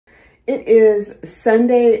It is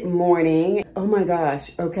Sunday morning. Oh my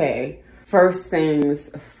gosh. Okay. First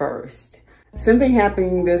things first. Something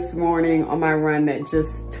happened this morning on my run that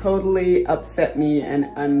just totally upset me and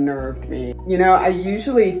unnerved me. You know, I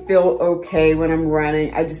usually feel okay when I'm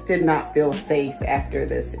running. I just did not feel safe after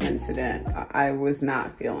this incident. I was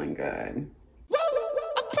not feeling good.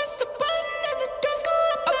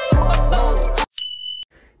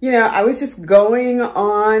 You know, I was just going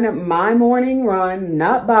on my morning run,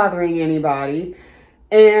 not bothering anybody.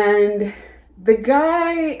 And the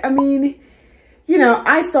guy, I mean, you know,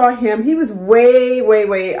 I saw him, he was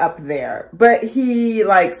way up there, but he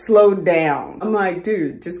like slowed down. I'm like,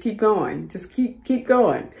 dude, just keep going. Just keep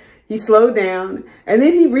going. He slowed down and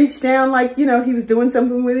then he reached down like, you know, he was doing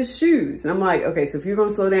something with his shoes. And I'm like, okay, so if you're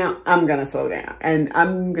gonna slow down, I'm gonna slow down. And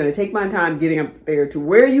I'm gonna take my time getting up there to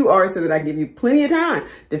where you are so that I give you plenty of time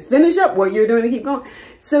to finish up what you're doing to keep going.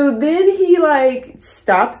 So then he like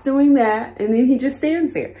stops doing that and then he just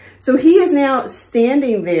stands there. So he is now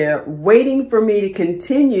standing there waiting for me to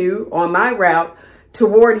continue on my route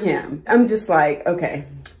toward him. I'm just like, okay.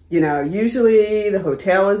 You know, usually the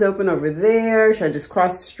hotel is open over there. Should I just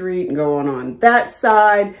cross the street and go on that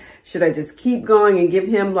side? Should I just keep going and give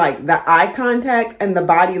him like the eye contact and the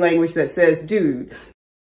body language that says, dude.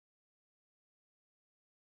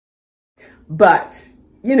 But,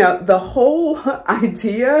 you know, the whole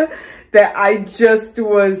idea that I just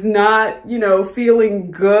was not, you know,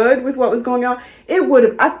 feeling good with what was going on, it would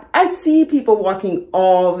have, I see people walking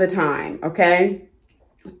all the time, okay?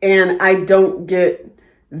 And I don't get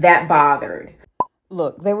that bothered.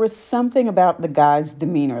 Look, there was something about the guy's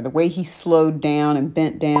demeanor, the way he slowed down and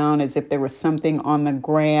bent down as if there was something on the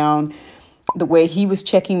ground, the way he was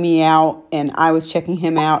checking me out and I was checking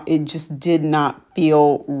him out. It just did not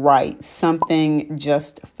feel right. Something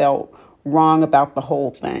just felt wrong about the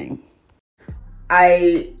whole thing.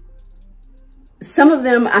 Some of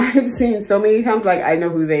them I've seen so many times, like I know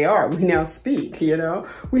who they are. We now speak, you know,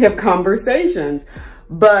 we have conversations.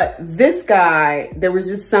 But this guy, there was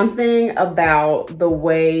just something about the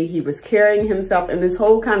way he was carrying himself and this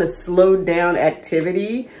whole kind of slowed down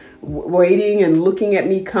activity, waiting and looking at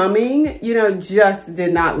me coming, you know, just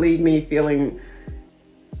did not leave me feeling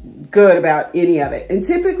good about any of it. And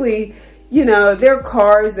typically, you know, there are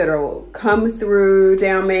cars that will come through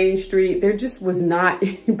down Main Street. There just was not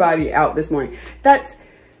anybody out this morning. That's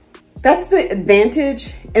the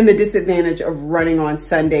advantage and the disadvantage of running on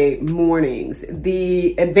Sunday mornings.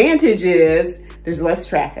 The advantage is there's less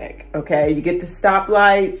traffic, okay? You get the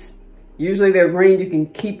stoplights. Usually they're green, you can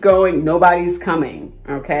keep going, nobody's coming,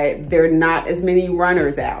 okay? There are not as many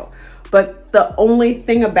runners out. But the only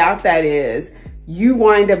thing about that is you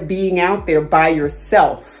wind up being out there by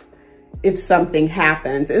yourself if something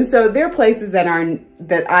happens. And so there are places that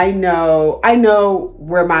I know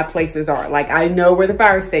where my places are. Like I know where the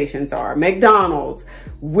fire stations are, McDonald's,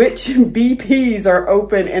 which BPs are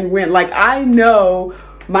open and when. Like I know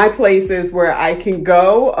my places where I can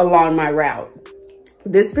go along my route.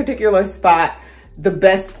 This particular spot, the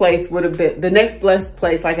best place would have been, the next best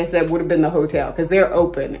place, like I said, would have been the hotel because they're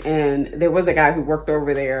open. And there was a guy who worked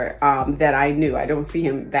over there that I knew. I don't see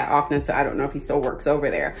him that often, so I don't know if he still works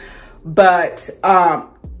over there. But,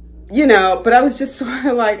 you know, but I was just sort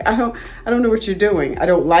of like, I don't know what you're doing. I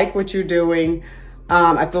don't like what you're doing.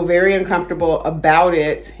 I feel very uncomfortable about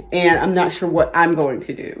it and I'm not sure what I'm going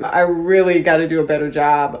to do. I really got to do a better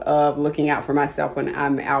job of looking out for myself when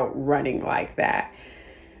I'm out running like that.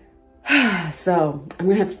 So I'm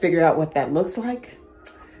gonna have to figure out what that looks like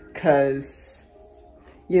because,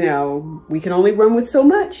 you know, we can only run with so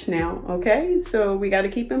much now, okay? So we got to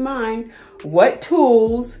keep in mind what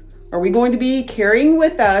tools are we going to be carrying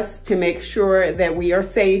with us to make sure that we are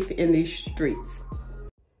safe in these streets.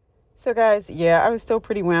 So guys, yeah, I was still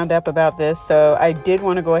pretty wound up about this. So I did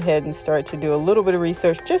want to go ahead and start to do a little bit of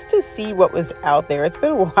research just to see what was out there. It's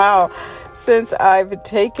been a while since I've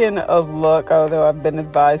taken a look, although I've been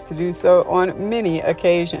advised to do so on many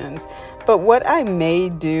occasions. But what I may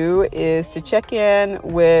do is to check in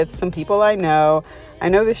with some people I know. I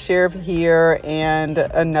know the sheriff here and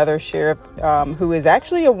another sheriff who is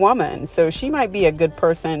actually a woman. So she might be a good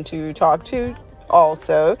person to talk to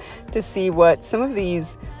also to see what some of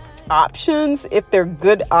these options, if they're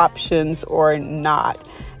good options or not.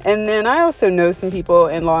 And then I also know some people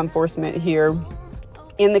in law enforcement here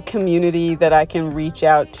in the community that I can reach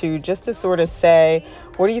out to just to sort of say,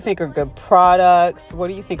 what do you think are good products? What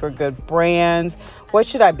do you think are good brands? What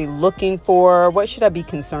should I be looking for? What should I be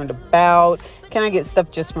concerned about? Can I get stuff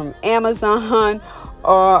just from Amazon?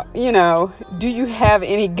 Or, you know, do you have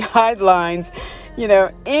any guidelines? You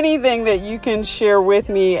know, anything that you can share with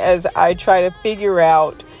me as I try to figure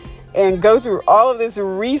out and go through all of this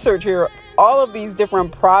research here, all of these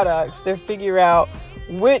different products to figure out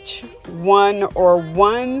which one or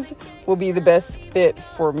ones will be the best fit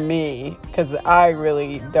for me, because I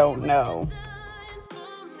really don't know.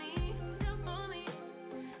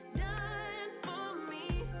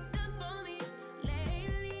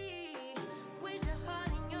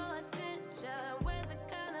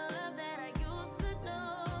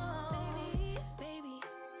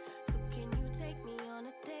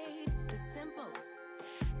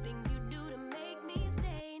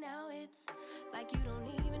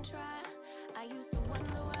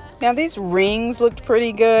 Now these rings looked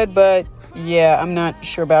pretty good, but yeah, I'm not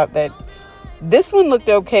sure about that. This one looked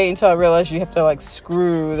okay until I realized you have to like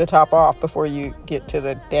screw the top off before you get to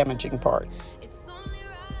the damaging part.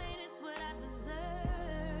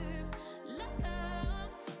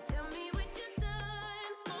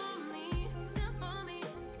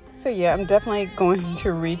 So yeah, I'm definitely going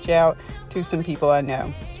to reach out to some people I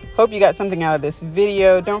know. Hope you got something out of this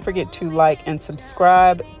video. Don't forget to like and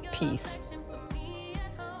subscribe. Peace.